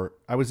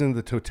 I was in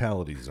the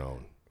totality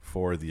zone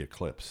for the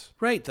eclipse.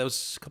 Right, that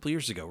was a couple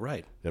years ago,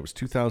 right. That was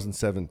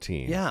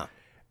 2017. Yeah.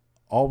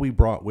 All we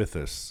brought with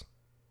us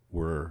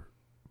were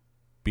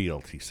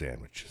BLT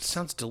sandwiches.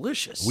 Sounds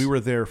delicious. We were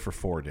there for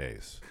 4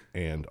 days,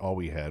 and all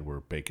we had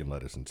were bacon,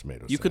 lettuce, and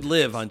tomato You could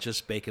sandwiches. live on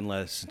just bacon,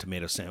 lettuce, and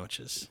tomato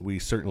sandwiches. We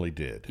certainly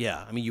did.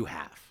 Yeah, I mean, you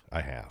have.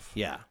 I have.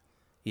 Yeah.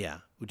 Yeah.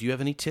 Do you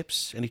have any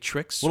tips, any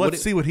tricks? Well,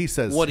 let's see what he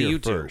says What do here you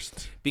first.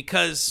 do?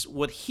 Because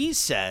what he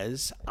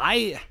says,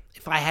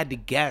 if I had to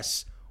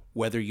guess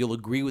whether you'll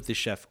agree with the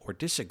chef or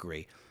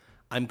disagree,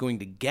 I'm going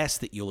to guess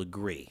that you'll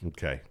agree.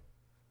 Okay.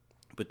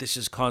 But this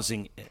is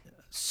causing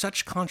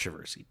such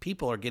controversy.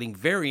 People are getting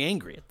very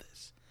angry at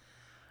this.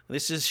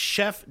 This is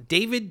Chef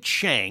David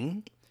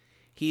Chang.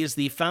 He is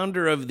the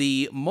founder of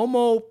the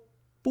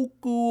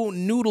Momofuku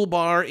Noodle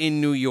Bar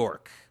in New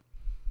York.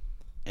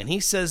 And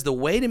he says the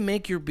way to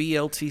make your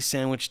BLT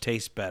sandwich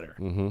taste better,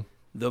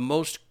 the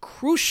most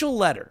crucial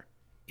letter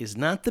is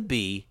not the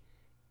B,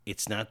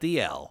 it's not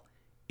the L,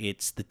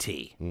 it's the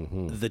T,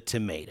 the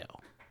tomato.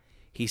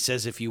 He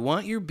says if you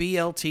want your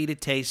BLT to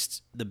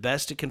taste the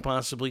best it can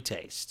possibly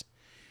taste,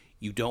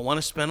 you don't want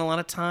to spend a lot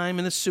of time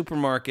in the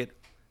supermarket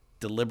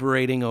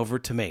deliberating over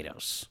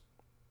tomatoes.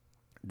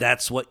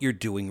 That's what you're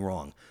doing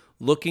wrong.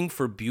 Looking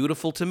for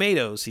beautiful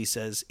tomatoes, he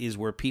says, is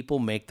where people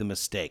make the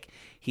mistake.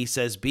 He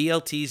says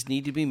BLTs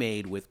need to be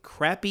made with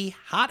crappy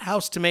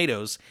hothouse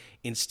tomatoes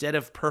instead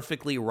of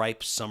perfectly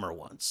ripe summer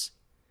ones.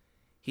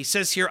 He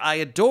says here, I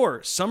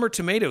adore summer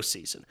tomato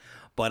season,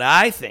 but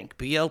I think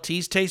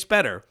BLTs taste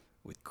better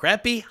with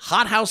crappy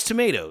hothouse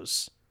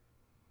tomatoes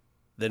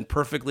than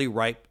perfectly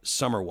ripe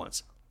summer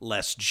ones.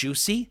 Less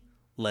juicy,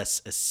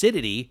 less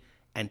acidity,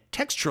 and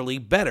texturally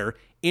better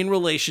in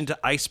relation to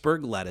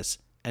iceberg lettuce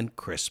and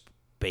crisp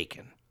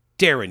bacon.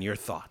 Darren, your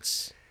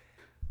thoughts?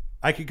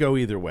 I could go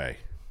either way.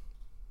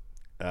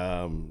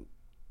 Kind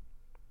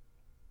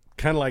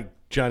of like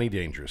Johnny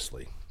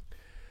Dangerously.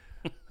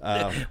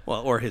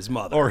 Or his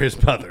mother. Or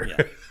his mother.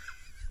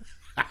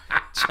 Yeah.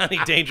 Johnny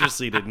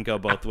Dangerously didn't go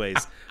both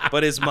ways,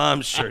 but his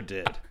mom sure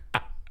did.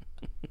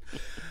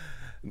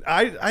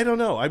 I don't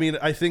know. I mean,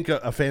 I think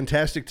a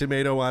fantastic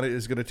tomato on it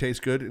is going to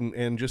taste good,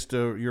 and just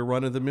your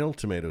run-of-the-mill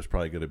tomato is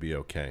probably going to be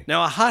okay.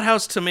 Now, a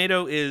hothouse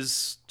tomato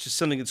is just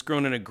something that's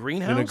grown in a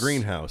greenhouse? In a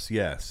greenhouse,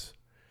 yes.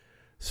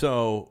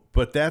 So,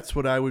 but that's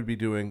what I would be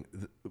doing.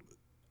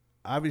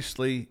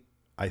 Obviously,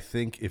 I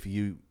think if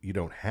you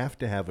don't have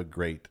to have a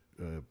great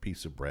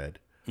piece of bread,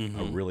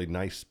 a really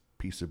nice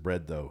piece of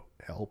bread, though,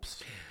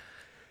 helps.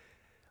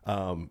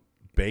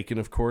 Bacon,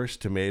 of course,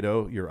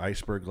 tomato, your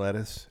iceberg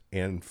lettuce,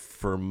 and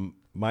for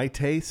my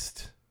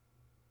taste,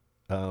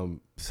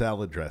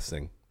 salad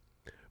dressing,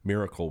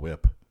 Miracle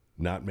Whip,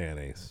 not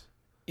mayonnaise.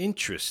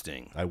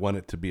 Interesting. I want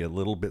it to be a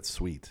little bit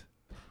sweet.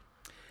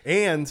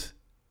 And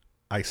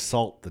I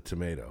salt the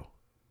tomato.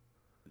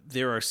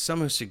 There are some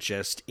who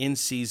suggest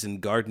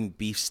in-season garden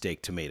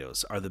beefsteak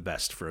tomatoes are the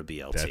best for a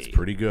BLT. That's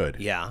pretty good.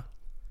 Yeah.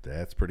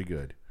 That's pretty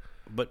good.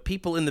 But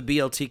people in the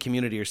BLT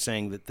community are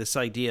saying that this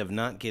idea of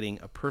not getting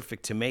a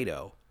perfect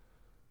tomato,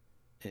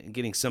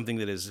 getting something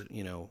that is,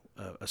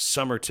 a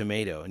summer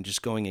tomato, and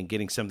just going and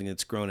getting something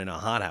that's grown in a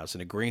hothouse,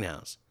 in a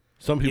greenhouse.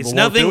 Some people It's won't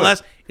nothing do less.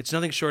 it. It's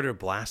nothing short of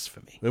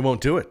blasphemy. They won't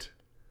do it.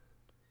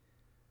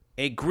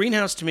 A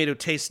greenhouse tomato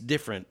tastes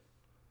different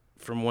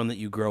from one that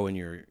you grow in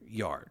your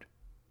yard.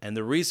 And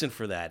the reason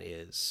for that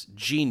is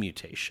gene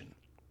mutation.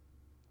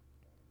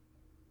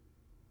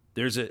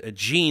 There's a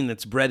gene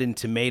that's bred in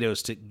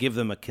tomatoes to give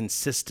them a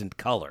consistent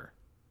color.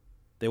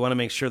 They want to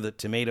make sure that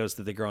tomatoes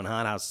that they grow in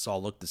hothouses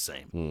all look the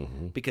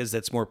same because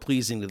that's more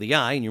pleasing to the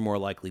eye and you're more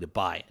likely to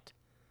buy it.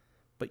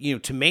 But,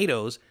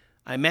 tomatoes,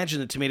 I imagine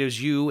the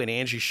tomatoes you and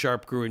Angie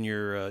Sharp grew in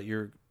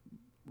your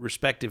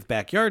respective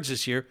backyards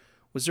this year,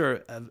 was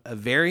there a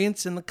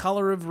variance in the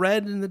color of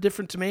red in the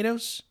different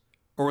tomatoes?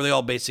 Or were they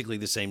all basically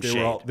the same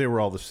shade? They were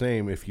all the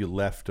same if you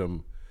left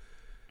them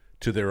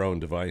to their own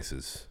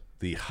devices.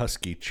 The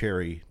husky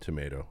cherry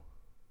tomato.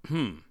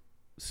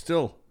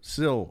 Still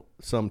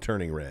some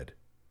turning red.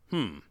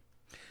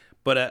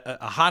 But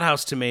a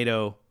hothouse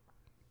tomato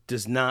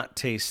does not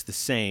taste the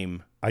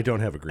same I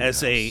don't have a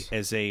greenhouse.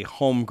 as a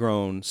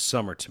homegrown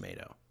summer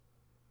tomato.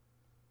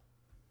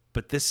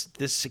 But this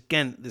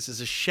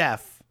is a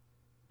chef,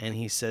 and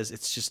he says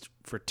it's just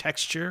for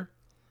texture,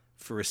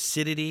 for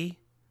acidity.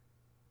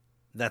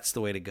 That's the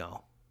way to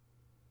go.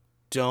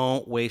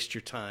 Don't waste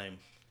your time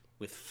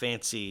with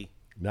fancy,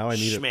 Now I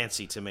need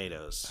schmancy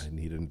tomatoes. I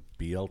need a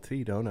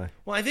BLT, don't I?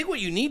 Well, I think what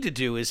you need to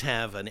do is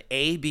have an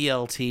A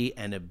BLT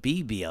and a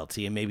B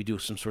BLT, and maybe do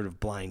some sort of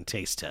blind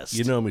taste test.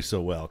 You know me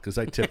so well because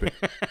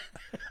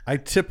I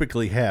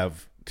typically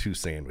have two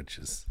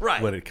sandwiches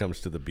when it comes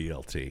to the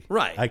BLT.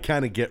 Right. I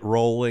kind of get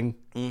rolling.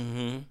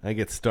 I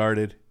get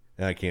started,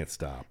 and I can't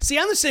stop. See,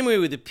 I'm the same way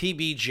with the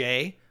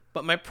PBJ,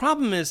 but my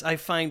problem is I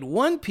find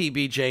one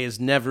PBJ is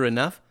never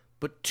enough,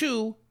 but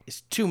two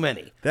is too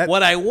many.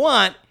 What I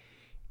want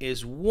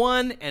is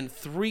 1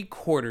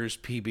 3/4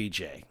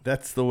 PBJ.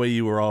 That's the way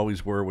you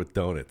always were with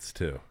donuts,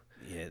 too.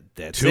 Yeah,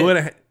 that's 2 it.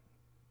 and a.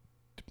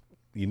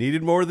 You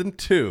needed more than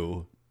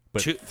 2,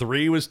 but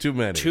 3 was too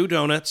many. 2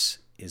 donuts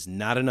is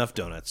not enough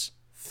donuts.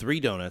 3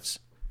 donuts,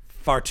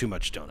 far too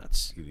much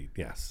donuts.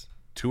 Yes.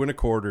 2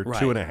 1/4, Right.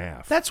 2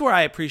 1/2. That's where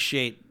I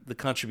appreciate the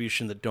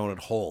contribution that donut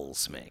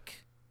holes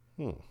make.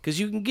 Because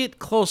you can get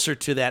closer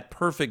to that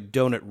perfect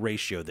donut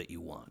ratio that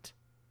you want.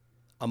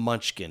 A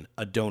munchkin,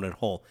 a donut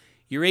hole.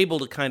 You're able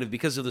to kind of,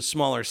 because of the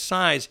smaller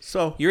size,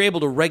 you're able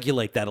to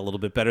regulate that a little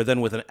bit better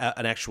than with an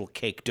actual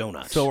cake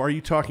donut. So are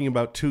you talking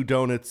about 2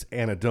 donuts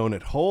and a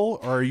donut hole,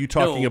 or are you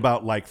talking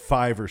about like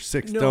 5 or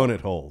 6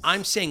 donut holes?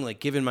 I'm saying, like,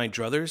 given my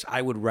druthers,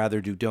 I would rather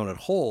do donut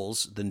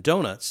holes than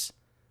donuts,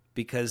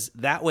 because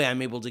that way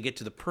I'm able to get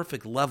to the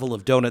perfect level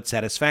of donut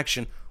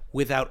satisfaction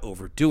without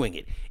overdoing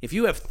it. If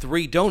you have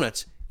 3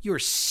 donuts, you're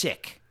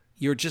sick.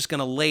 You're just going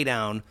to lay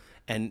down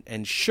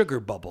and sugar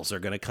bubbles are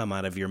going to come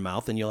out of your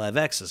mouth and you'll have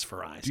X's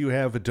for eyes. Do you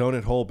have a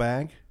donut hole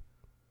bag?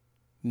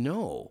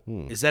 No.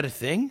 Is that a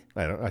thing?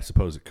 I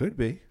suppose it could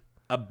be.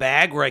 A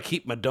bag where I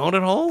keep my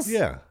donut holes?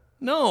 Yeah.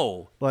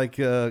 No. Like,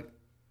 I'm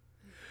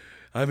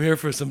here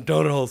for some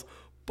donut holes.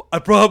 I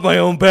brought my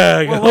own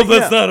bag. I hope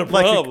that's not a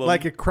problem.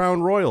 Like a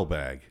Crown Royal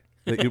bag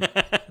that you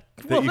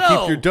Well, you no.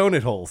 keep your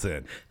donut holes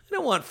in. I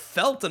don't want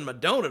felt in my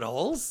donut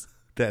holes.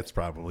 That's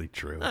probably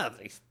true.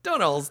 These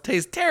donut holes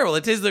taste terrible.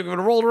 It tastes like I've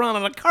been rolled around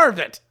on a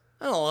carpet.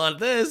 I don't want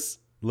this.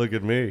 Look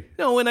at me.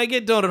 No, when I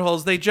get donut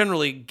holes, they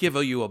generally give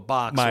you a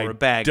box My or a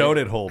bag.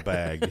 donut hole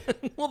bag.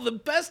 Well, the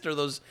best are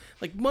those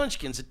like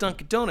Munchkins at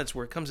Dunkin' Donuts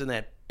where it comes in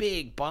that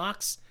big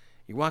box.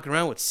 You're walking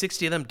around with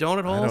 60 of them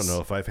donut holes. I don't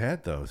know if I've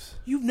had those.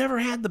 You've never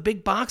had the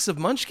big box of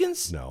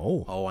Munchkins?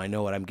 No. Oh, I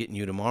know what I'm getting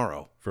you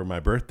tomorrow. For my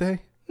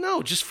birthday?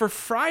 No, just for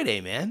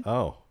Friday, man.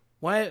 Oh.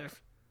 Why?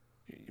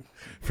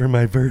 For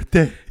my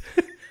birthday?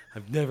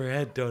 I've never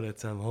had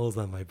donuts on holes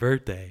on my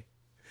birthday.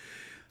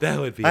 That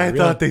would be. I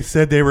thought they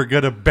said they were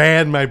going to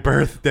ban my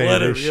birthday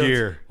this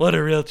year. What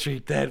a real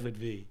treat that would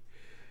be.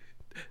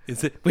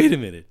 Is it? Wait a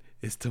minute.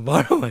 Is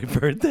tomorrow my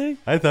birthday?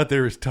 I thought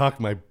there was talk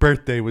my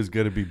birthday was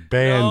going to be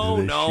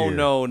banned this year.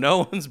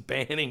 No one's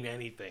banning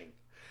anything.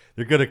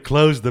 They're going to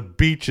close the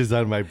beaches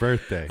on my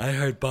birthday. I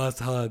heard Boss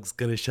Hogg's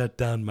going to shut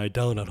down my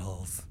donut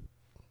holes.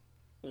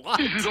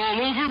 What? Is it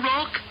all over,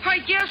 Rock? I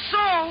guess so.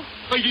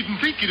 I didn't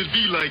think it'd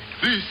be like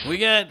this. We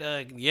got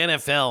the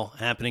NFL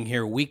happening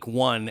here week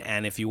 1,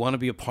 and if you want to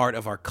be a part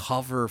of our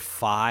Cover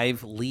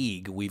 5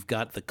 league, we've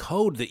got the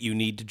code that you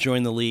need to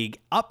join the league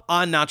up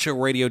on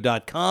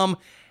NachoRadio.com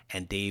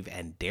and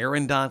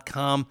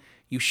DaveAndDarren.com.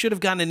 You should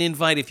have gotten an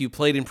invite if you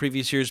played in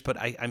previous years, but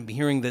I'm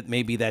hearing that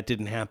maybe that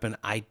didn't happen.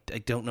 I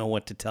don't know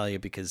what to tell you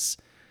because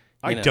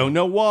I don't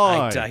know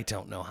why. I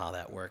don't know how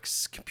that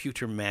works.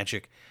 Computer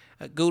magic.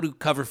 Go to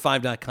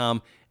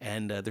cover5.com,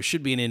 and there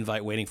should be an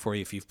invite waiting for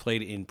you if you've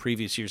played in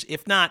previous years.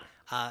 If not,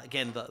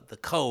 again, the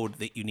code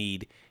that you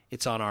need,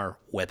 it's on our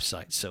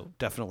website. So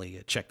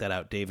definitely check that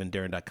out,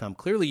 daveanddarren.com.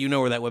 Clearly, you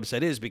know where that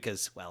website is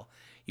because, well,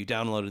 you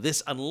downloaded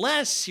this,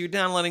 unless you're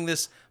downloading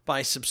this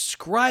by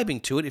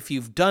subscribing to it. If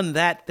you've done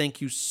that,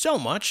 thank you so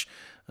much.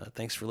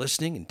 Thanks for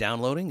listening and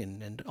downloading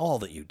and all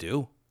that you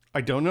do.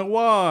 I don't know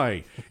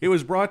why. It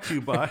was brought to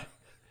you by...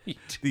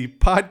 The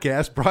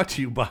podcast brought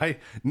to you by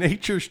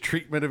Nature's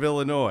Treatment of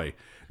Illinois.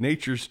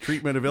 Nature's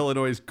Treatment of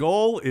Illinois'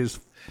 goal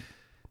is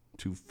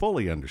to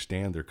fully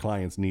understand their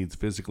clients' needs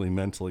physically,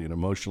 mentally, and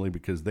emotionally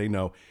because they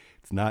know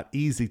it's not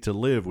easy to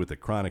live with a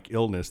chronic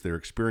illness. Their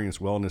experienced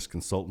wellness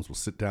consultants will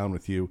sit down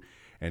with you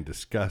and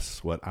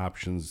discuss what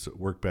options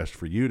work best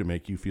for you to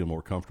make you feel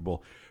more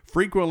comfortable.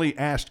 Frequently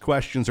asked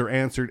questions are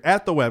answered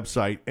at the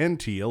website,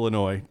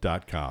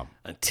 ntillinois.com.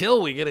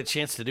 Until we get a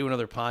chance to do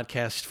another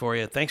podcast for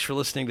you, thanks for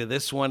listening to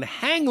this one.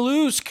 Hang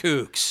loose,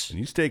 kooks. And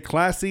you stay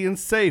classy and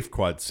safe,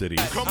 Quad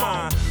Cities. Come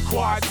on,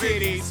 Quad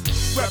Cities,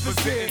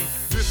 represent.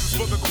 This is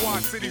for the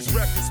Quad Cities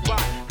record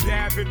spot.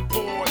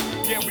 Davenport,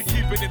 yeah, we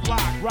keeping it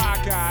locked.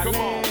 Rock Island,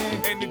 come on,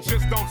 and it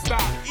just don't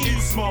stop.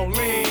 East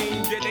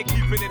Moline, yeah, they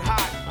keeping it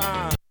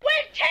hot.